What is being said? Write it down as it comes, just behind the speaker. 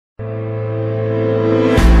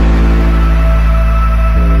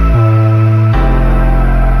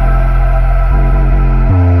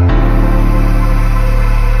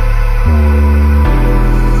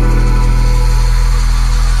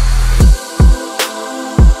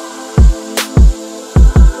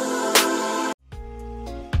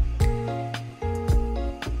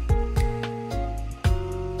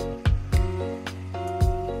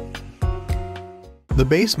The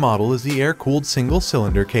base model is the air-cooled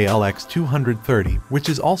single-cylinder Klx 230, which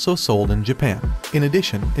is also sold in Japan. In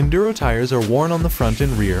addition, enduro tires are worn on the front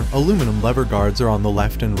and rear, aluminum lever guards are on the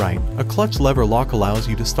left and right, a clutch lever lock allows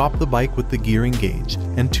you to stop the bike with the gear engaged,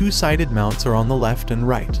 and two-sided mounts are on the left and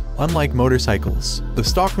right. Unlike motorcycles, the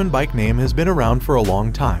Stockmann bike name has been around for a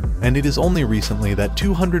long time, and it is only recently that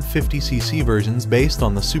 250cc versions based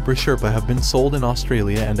on the Super Sherpa have been sold in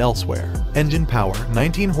Australia and elsewhere. Engine power,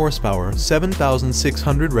 19 horsepower,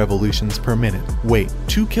 7,600 revolutions per minute. Weight,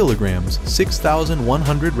 2 kilograms,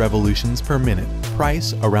 6,100 revolutions per minute.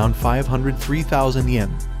 Price, around 503,000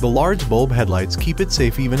 yen. The large bulb headlights keep it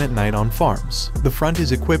safe even at night on farms. The front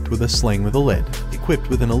is equipped with a sling with a lid, equipped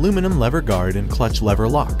with an aluminum lever guard and clutch lever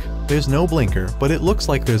lock. There's no blinker, but it looks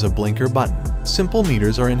like there's a blinker button. Simple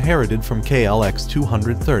meters are inherited from Klx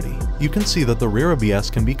 230. You can see that the rear ABS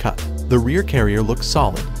can be cut. The rear carrier looks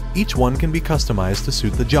solid. Each one can be customized to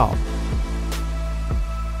suit the job.